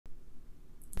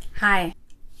Hi.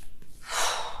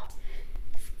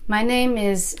 My name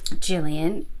is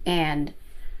Jillian, and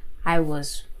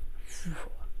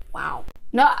wow.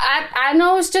 No, I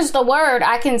know it's just a word.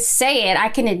 I can say it. I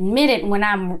can admit it when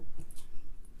I'm...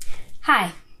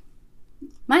 Hi.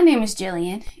 My name is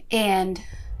Jillian, and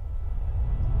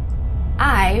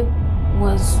I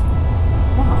was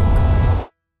wrong.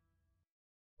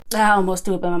 I almost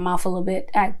threw up in my mouth a little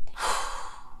bit.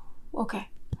 Okay.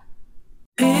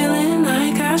 Feeling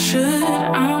like I should,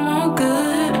 I'm all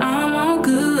good, I'm all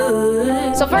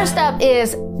good. So first up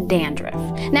is dandruff.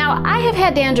 Now, I have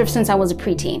had dandruff since I was a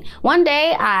preteen. One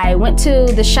day, I went to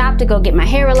the shop to go get my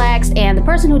hair relaxed, and the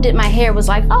person who did my hair was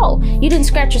like, "Oh, you didn't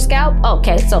scratch your scalp?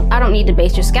 Okay, so I don't need to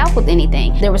base your scalp with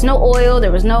anything." There was no oil,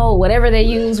 there was no whatever they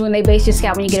use when they base your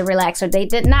scalp when you get a relaxer. They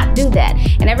did not do that.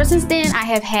 And ever since then, I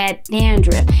have had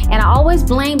dandruff. And I always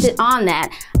blamed it on that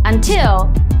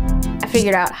until I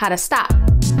figured out how to stop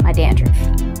my dandruff.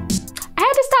 I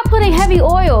had to stop putting heavy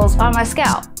oils on my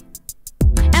scalp.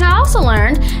 And I also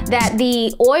learned that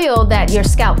the oil that your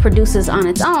scalp produces on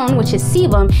its own, which is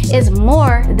sebum, is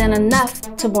more than enough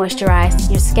to moisturize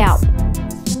your scalp.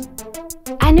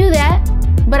 I knew that,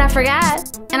 but I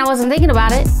forgot, and I wasn't thinking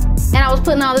about it, and I was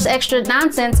putting all this extra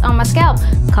nonsense on my scalp,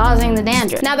 causing the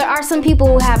dandruff. Now, there are some people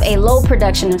who have a low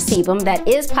production of sebum. That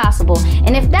is possible,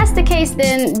 and if that's the case,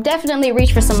 then definitely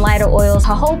reach for some lighter oils.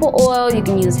 Jojoba oil, you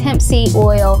can use hemp seed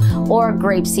oil or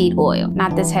grapeseed oil.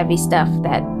 Not this heavy stuff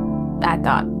that I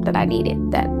thought that I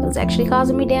needed. That was actually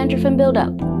causing me dandruff and buildup.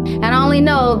 And I only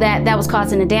know that that was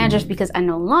causing the dandruff because I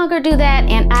no longer do that,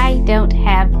 and I don't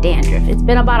have dandruff. It's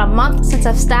been about a month since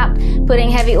I've stopped putting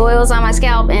heavy oils on my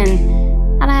scalp, and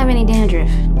I don't have any dandruff.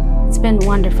 It's been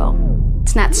wonderful.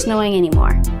 It's not snowing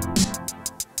anymore.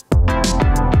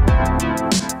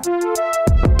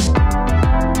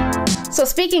 So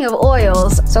speaking of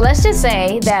oils, so let's just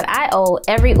say that I owe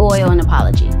every oil an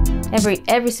apology.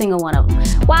 Every single one of them.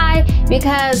 Why?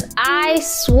 Because I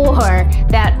swore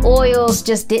that oils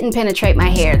just didn't penetrate my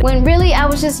hair, when really I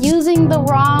was just using the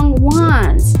wrong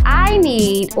ones. I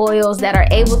need oils that are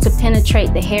able to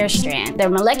penetrate the hair strand. Their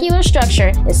molecular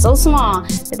structure is so small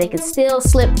that they can still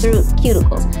slip through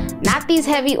cuticles. Not these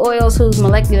heavy oils whose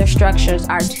molecular structures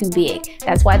are too big.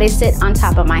 That's why they sit on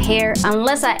top of my hair,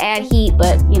 unless I add heat,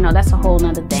 but you know, that's a whole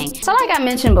nother thing. So like I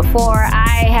mentioned before,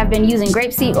 I have been using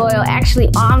grapeseed oil actually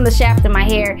on the shaft of my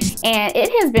hair, and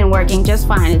it has been working just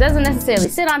fine. It doesn't necessarily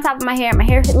sit on top of my hair. My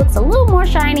hair looks a little more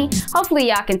shiny. Hopefully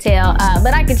y'all can tell,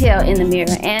 but I can tell in the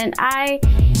mirror, and I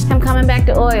am coming back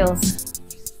to oils.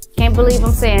 Can't believe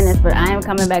I'm saying this, but I am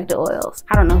coming back to oils.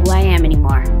 I don't know who I am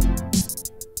anymore.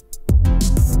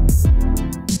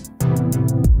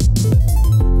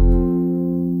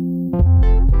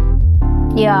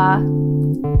 Yeah,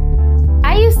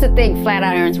 I used to think flat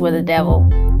irons were the devil.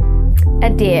 I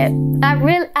did. I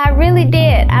really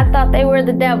did. I thought they were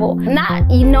the devil. Not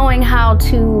knowing how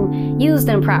to use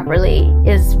them properly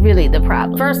is really the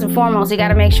problem. First and foremost, you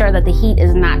gotta make sure that the heat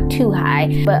is not too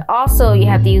high, but also you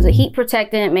have to use a heat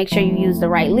protectant, make sure you use the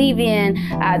right leave-in,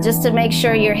 just to make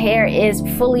sure your hair is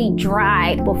fully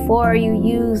dried before you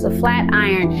use a flat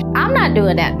iron. I'm not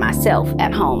doing that myself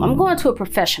at home. I'm going to a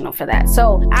professional for that.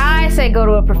 So I say go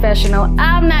to a professional.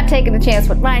 I'm not taking the chance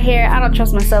with my hair. I don't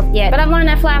trust myself yet, but I've learned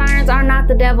that flat irons are not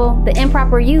the devil. The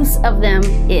improper use of them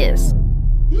is.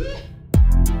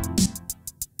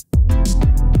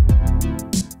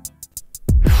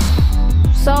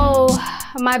 So,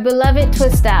 my beloved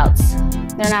twist outs,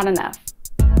 they're not enough.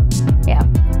 Yeah,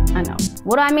 I know.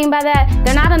 What do I mean by that?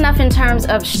 They're not enough in terms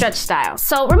of stretch style.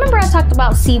 So remember I talked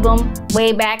about sebum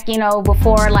way back, you know,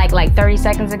 before like 30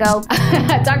 seconds ago?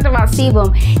 I talked about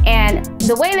sebum, and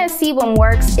the way that sebum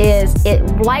works is it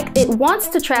wants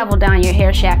to travel down your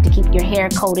hair shaft to keep your hair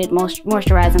coated,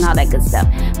 moisturized, and all that good stuff.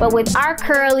 But with our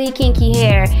curly, kinky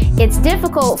hair, it's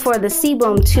difficult for the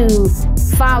sebum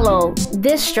to follow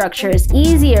this structure. It's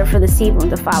easier for the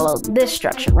sebum to follow this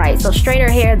structure, right? So straighter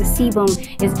hair, the sebum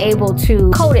is able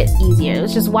to coat it easier.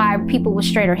 It's just why people with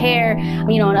straighter hair,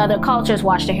 you know, in other cultures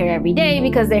wash their hair every day,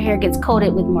 because their hair gets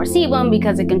coated with more sebum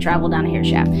because it can travel down the hair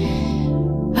shaft.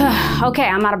 Okay,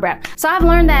 I'm out of breath. So I've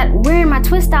learned that wearing my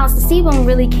twist outs, the sebum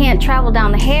really can't travel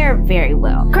down the hair very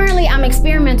well. Currently, I'm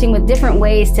experimenting with different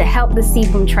ways to help the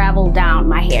sebum travel down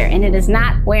my hair, and it is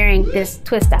not wearing this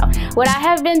twist out. What I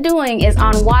have been doing is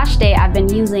on wash day, I've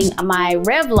been using my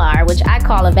Revlar, which I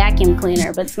call a vacuum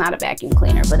cleaner, but it's not a vacuum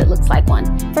cleaner, but it looks like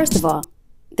one. First of all,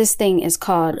 this thing is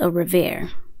called a Revere,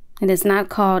 and it's not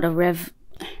called a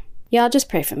Y'all just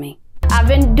pray for me. I've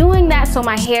been doing that so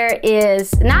my hair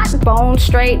is not bone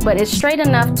straight, but it's straight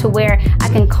enough to where I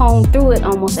can comb through it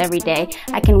almost every day.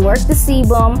 I can work the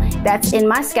sebum that's in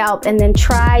my scalp and then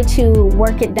try to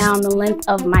work it down the length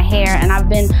of my hair. And I've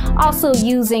been also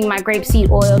using my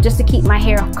grapeseed oil just to keep my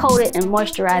hair coated and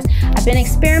moisturized. I've been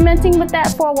experimenting with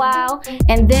that for a while,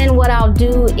 and then what I'll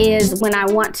do is when I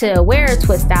want to wear a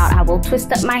twist out, I will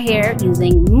twist up my hair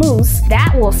using mousse.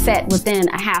 That will set within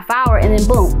a half hour, and then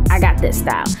boom, I got this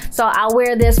style. So I'll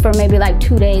wear this for maybe like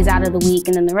 2 days out of the week,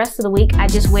 and then the rest of the week I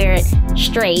just wear it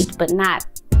straight, but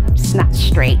it's not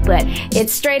straight, but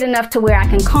it's straight enough to where I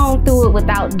can comb through it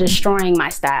without destroying my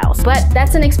styles. But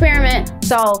that's an experiment,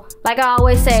 so like I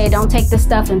always say, don't take this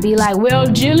stuff and be like, well,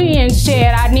 Jillian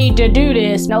said I need to do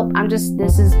this. Nope, this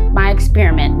is my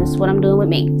experiment. This is what I'm doing with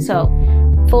me. So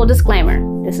full disclaimer,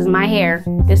 this is my hair.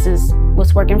 This is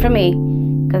what's working for me,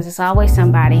 because it's always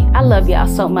somebody. I love y'all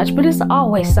so much, but it's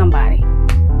always somebody.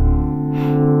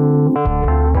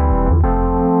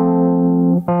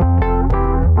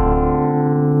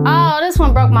 This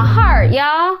one broke my heart,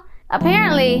 y'all.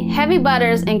 Apparently, heavy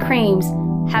butters and creams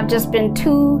have just been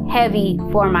too heavy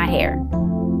for my hair.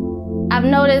 I've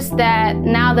noticed that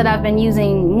now that I've been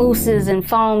using mousses and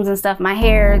foams and stuff, my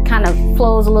hair kind of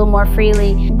flows a little more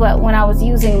freely. But when I was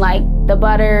using like the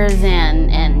butters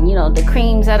and you know, the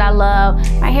creams that I love,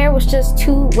 my hair was just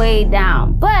too weighed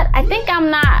down. But I think I'm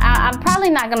probably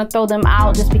not gonna throw them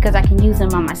out just because I can use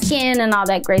them on my skin and all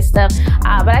that great stuff.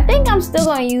 But I think I'm still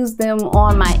gonna use them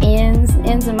on my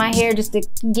ends of my hair just to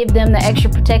give them the extra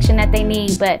protection that they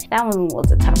need. But that one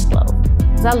was a tough blow,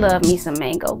 because I love me some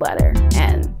mango butter,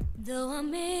 and though I'm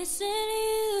missing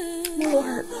you, it'll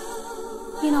hurt.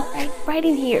 You know, right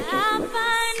in here.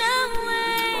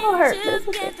 It'll hurt, but it's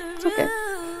okay. It's okay.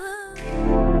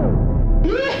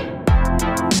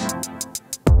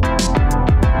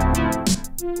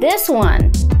 This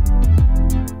one,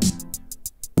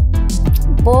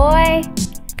 boy,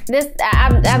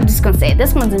 I'm just gonna say it,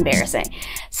 this one's embarrassing.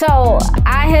 So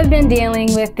I have been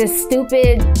dealing with this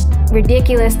stupid,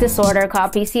 ridiculous disorder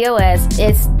called PCOS.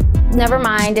 It's, never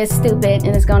mind, it's stupid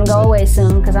and it's gonna go away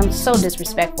soon because I'm so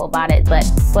disrespectful about it, but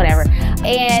whatever.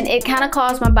 And it kind of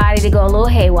caused my body to go a little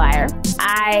haywire.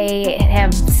 I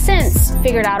have since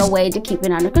figured out a way to keep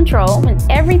it under control, and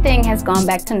everything has gone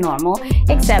back to normal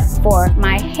except for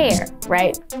my hair,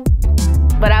 right?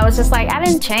 But I was just like, I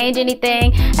didn't change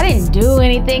anything. I didn't do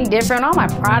anything different. All my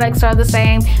products are the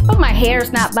same, but my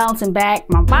hair's not bouncing back.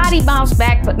 My body bounced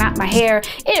back, but not my hair.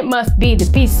 It must be the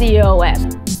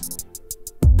PCOS.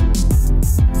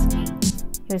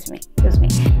 It was me.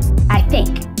 I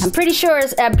think. I'm pretty sure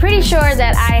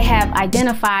that I have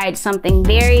identified something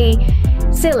very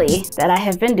silly that I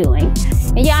have been doing.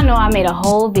 And y'all know I made a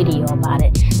whole video about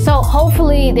it. So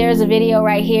hopefully there's a video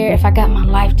right here. If I got my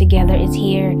life together, it's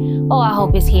here. Oh, I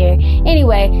hope it's here.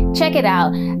 Anyway, check it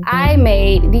out. I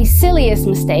made the silliest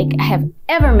mistake I have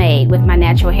ever made with my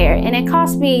natural hair, and it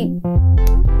cost me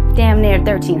damn near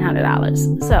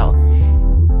 $1,300. So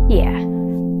yeah,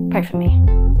 pray for me.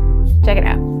 Check it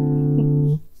out.